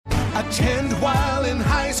Attend while in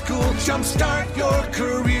high school. Jumpstart your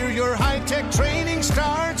career. Your high-tech training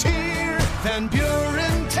starts here. Van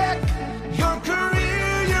Buren Tech. Your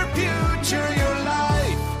career, your future, your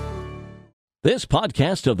life. This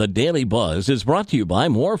podcast of the Daily Buzz is brought to you by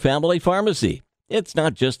More Family Pharmacy. It's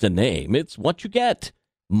not just a name, it's what you get.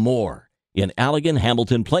 More in Allegan,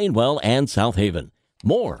 Hamilton, Plainwell, and South Haven.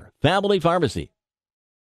 More Family Pharmacy.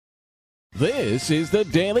 This is the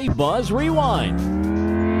Daily Buzz Rewind.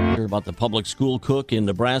 Hear about the public school cook in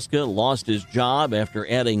Nebraska lost his job after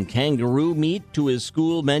adding kangaroo meat to his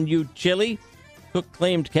school menu chili. Cook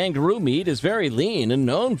claimed kangaroo meat is very lean and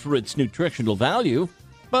known for its nutritional value.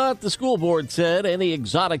 But the school board said any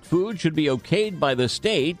exotic food should be okayed by the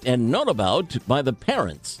state and known about by the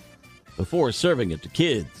parents before serving it to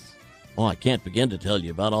kids. Oh, I can't begin to tell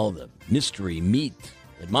you about all the mystery meat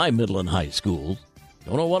at my middle and high schools.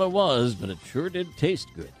 Don't know what it was, but it sure did taste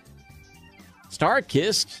good.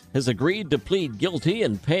 StarKist has agreed to plead guilty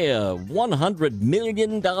and pay a $100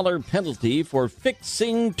 million penalty for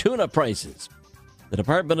fixing tuna prices. The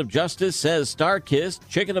Department of Justice says StarKist,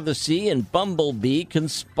 Chicken of the Sea, and Bumblebee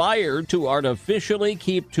conspired to artificially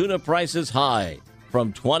keep tuna prices high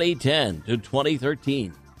from 2010 to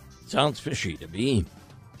 2013. Sounds fishy to me.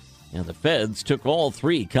 And the feds took all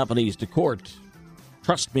three companies to court.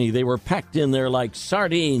 Trust me, they were packed in there like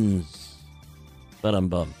sardines. But I'm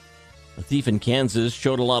bummed. A thief in Kansas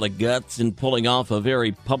showed a lot of guts in pulling off a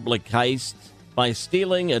very public heist by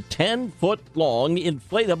stealing a 10-foot-long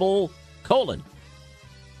inflatable colon.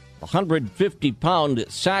 A 150-pound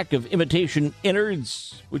sack of imitation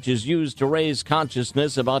innards, which is used to raise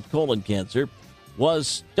consciousness about colon cancer, was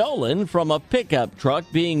stolen from a pickup truck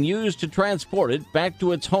being used to transport it back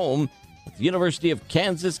to its home at the University of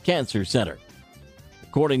Kansas Cancer Center.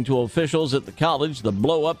 According to officials at the college, the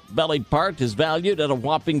blow-up belly part is valued at a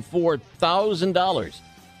whopping $4,000.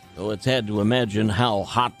 So it's had to imagine how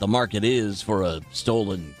hot the market is for a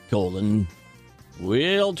stolen colon.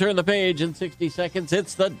 We'll turn the page in 60 seconds.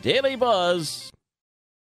 It's the Daily Buzz.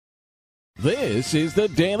 This is the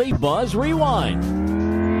Daily Buzz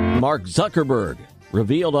Rewind. Mark Zuckerberg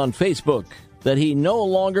revealed on Facebook that he no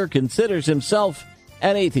longer considers himself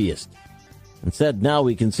an atheist and said now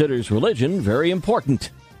he considers religion very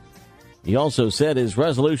important. He also said his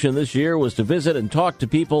resolution this year was to visit and talk to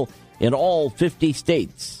people in all 50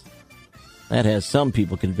 states. That has some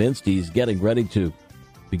people convinced he's getting ready to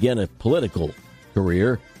begin a political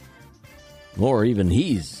career. Or even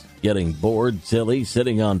he's getting bored, silly,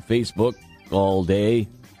 sitting on Facebook all day.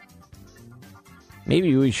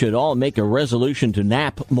 Maybe we should all make a resolution to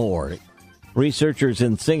nap more. Researchers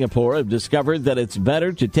in Singapore have discovered that it's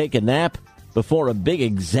better to take a nap before a big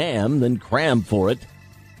exam than cram for it.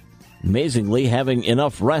 Amazingly, having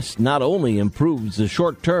enough rest not only improves the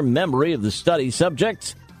short-term memory of the study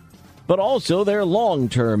subjects, but also their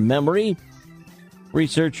long-term memory.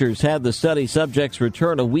 Researchers had the study subjects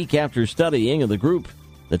return a week after studying, and the group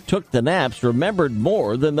that took the naps remembered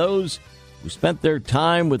more than those who spent their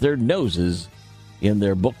time with their noses in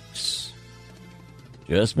their books.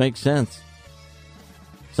 Just makes sense.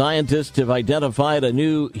 Scientists have identified a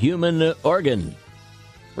new human organ.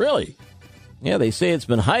 Really? Yeah, they say it's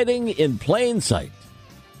been hiding in plain sight.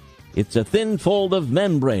 It's a thin fold of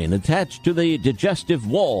membrane attached to the digestive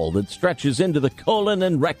wall that stretches into the colon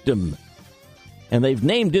and rectum. And they've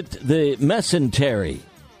named it the mesentery.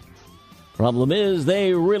 Problem is,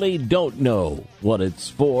 they really don't know what it's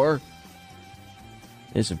for.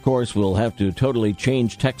 This, of course, will have to totally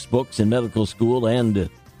change textbooks in medical school and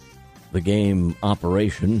the game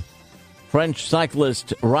operation. French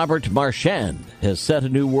cyclist Robert Marchand has set a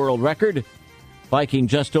new world record, biking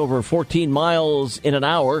just over 14 miles in an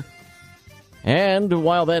hour. And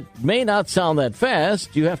while that may not sound that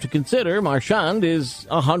fast, you have to consider Marchand is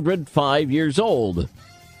 105 years old.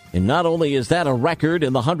 And not only is that a record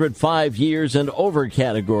in the 105 years and over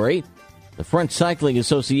category, the French Cycling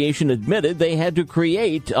Association admitted they had to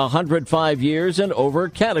create a 105 years and over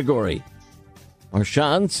category.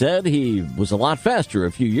 Marchand said he was a lot faster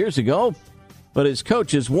a few years ago, but his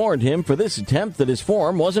coaches warned him for this attempt that his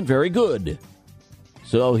form wasn't very good.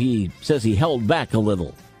 So he says he held back a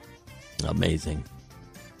little. Amazing.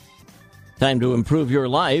 Time to improve your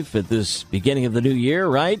life at this beginning of the new year,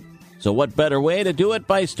 right? So what better way to do it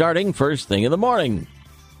by starting first thing in the morning?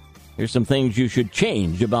 Here's some things you should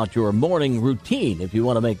change about your morning routine if you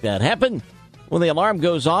want to make that happen. When the alarm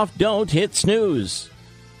goes off, don't hit snooze.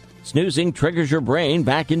 Snoozing triggers your brain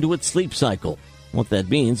back into its sleep cycle. What that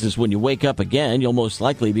means is when you wake up again, you'll most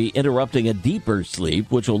likely be interrupting a deeper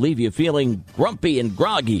sleep, which will leave you feeling grumpy and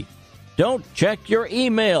groggy. Don't check your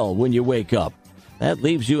email when you wake up. That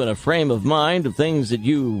leaves you in a frame of mind of things that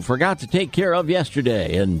you forgot to take care of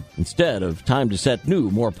yesterday, and instead of time to set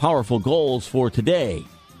new, more powerful goals for today.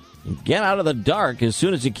 And get out of the dark as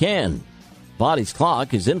soon as you can. Body's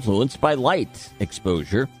clock is influenced by light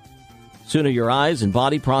exposure. Sooner your eyes and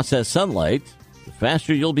body process sunlight, the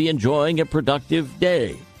faster you'll be enjoying a productive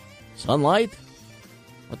day. Sunlight?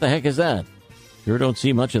 What the heck is that? Sure don't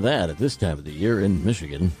see much of that at this time of the year in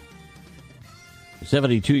Michigan. A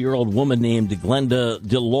 72-year-old woman named Glenda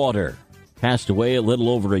DeLauder passed away a little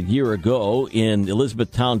over a year ago in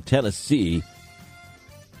Elizabethtown, Tennessee.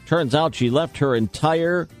 Turns out she left her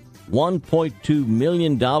entire $1.2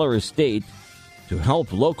 million estate to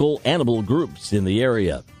help local animal groups in the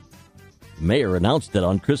area. The mayor announced it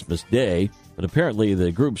on Christmas Day, but apparently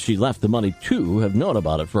the groups she left the money to have known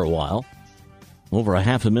about it for a while. Over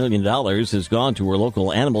 $500,000 has gone to her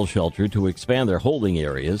local animal shelter to expand their holding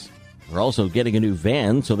areas. They're also getting a new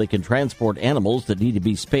van so they can transport animals that need to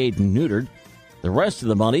be spayed and neutered. The rest of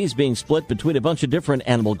the money is being split between a bunch of different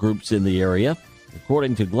animal groups in the area.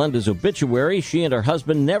 According to Glenda's obituary, she and her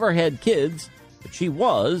husband never had kids, but she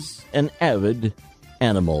was an avid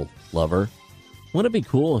animal lover. Wouldn't it be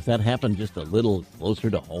cool if that happened just a little closer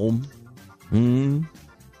to home?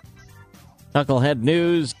 Knucklehead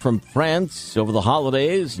news from France over the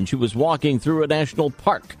holidays, and she was walking through a national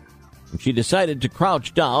park. And she decided to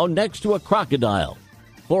crouch down next to a crocodile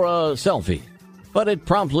for a selfie, but it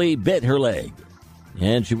promptly bit her leg.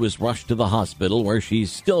 And she was rushed to the hospital where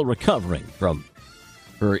she's still recovering from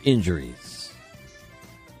her injuries.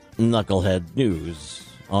 Knucklehead news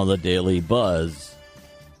on the Daily Buzz.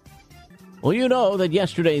 Well, you know that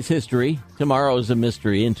yesterday's history, tomorrow's a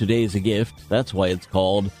mystery, and today's a gift. That's why it's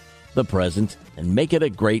called the present, and make it a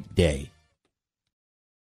great day.